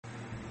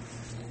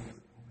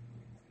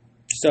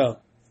So,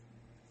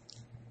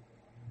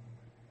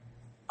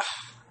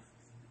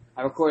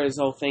 I recorded this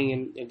whole thing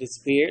and it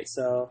disappeared,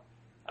 so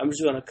I'm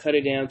just going to cut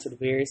it down to the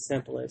very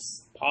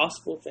simplest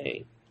possible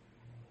thing.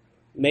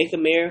 Make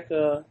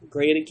America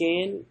great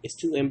again is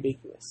too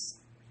ambiguous.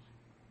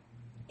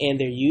 And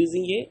they're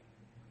using it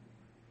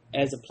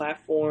as a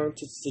platform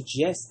to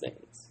suggest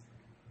things.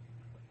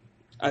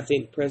 I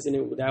think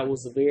that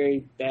was a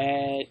very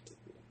bad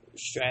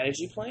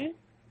strategy plan.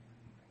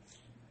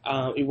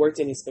 It worked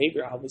in his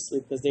favor, obviously,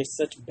 because there's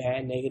such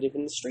bad negative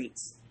in the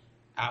streets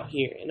out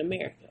here in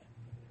America.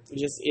 It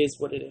just is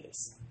what it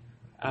is.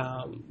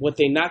 What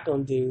they're not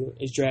going to do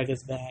is drag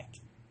us back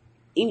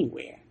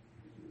anywhere.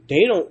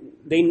 They're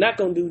not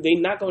going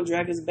to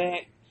drag us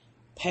back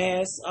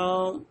past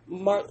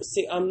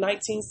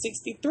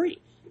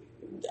 1963.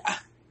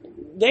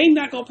 They're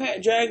not going to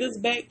drag us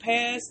back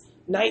past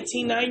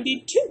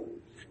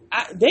 1992.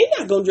 They're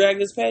not going to drag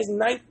us past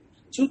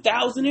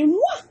 2001.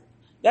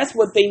 That's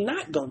what they're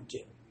not going to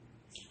do.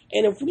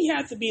 And if we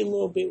have to be a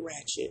little bit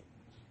ratchet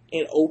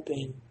and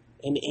open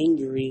and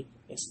angry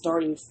and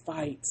starting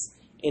fights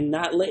and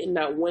not letting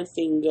that one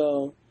thing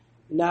go,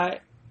 you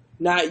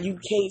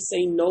can't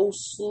say no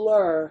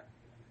slur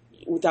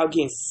without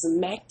getting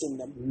smacked in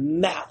the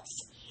mouth.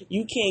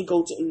 You can't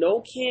go to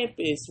no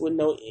campus with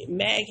no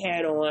mag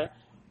hat on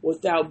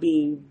without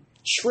being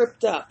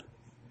tripped up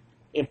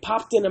and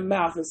popped in the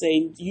mouth and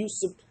saying, you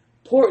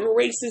supporting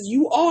racists,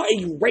 you are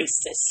a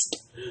racist.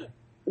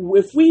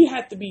 If we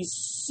have to be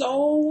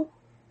so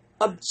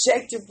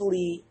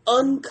objectively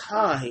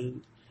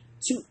unkind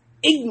to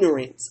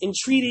ignorance and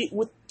treat it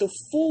with the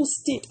full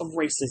stint of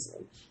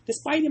racism,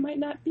 despite it might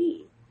not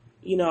be.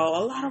 A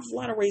lot of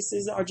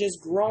racists are just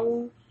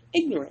grown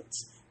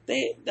ignorance.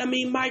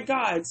 My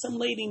God, some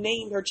lady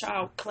named her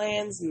child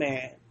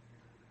Klansman.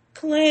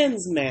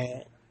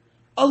 Klansman.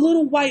 A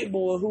little white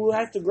boy who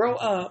has to grow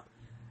up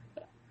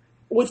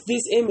with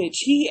this image.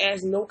 He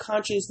has no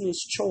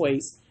consciousness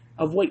choice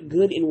of what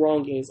good and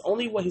wrong is.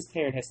 Only what his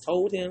parent has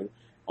told him.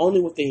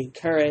 Only what they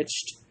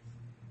encouraged.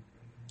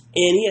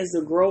 And he has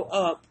to grow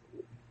up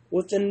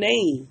with a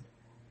name.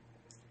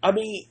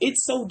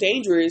 It's so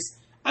dangerous.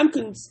 I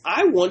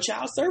want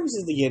child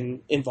services to get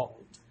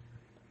involved.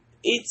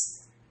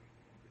 It's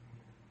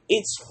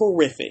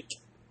horrific.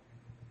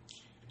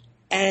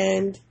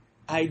 And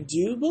I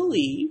do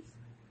believe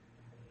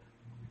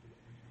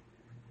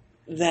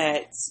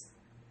that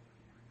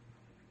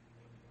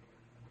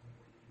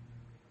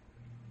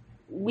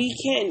we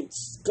can't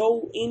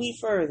go any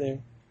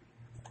further.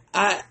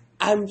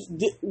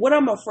 What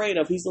I'm afraid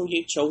of, he's going to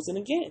get chosen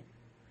again.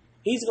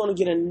 He's going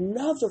to get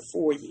another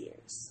 4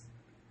 years.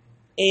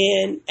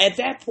 And at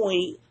that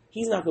point,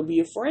 he's not going to be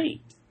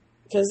afraid.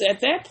 Because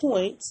at that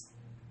point,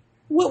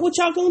 what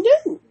y'all going to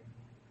do?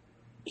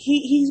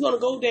 He's going to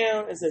go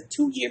down as a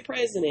 2-year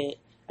president.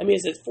 As a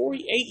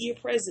 8-year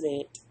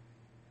president.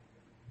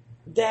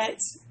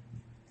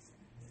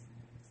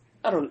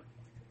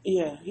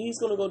 He's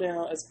going to go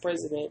down as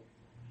president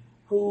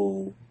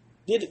who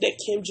did that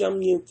Kim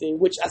Jong-un thing,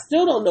 which I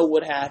still don't know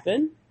what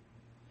happened.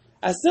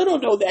 I still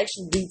don't know the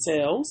actual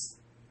details.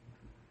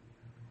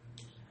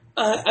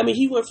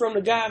 He went from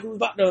the guy who's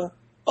about to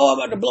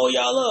blow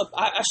y'all up.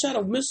 I shot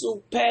a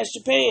missile past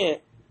Japan.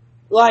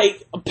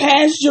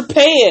 Past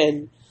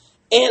Japan.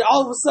 And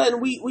all of a sudden,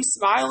 we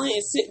smiling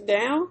and sitting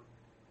down?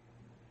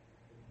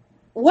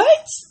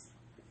 What?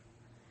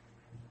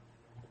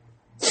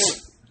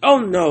 Oh,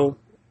 no.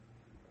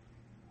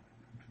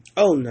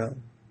 Oh, no.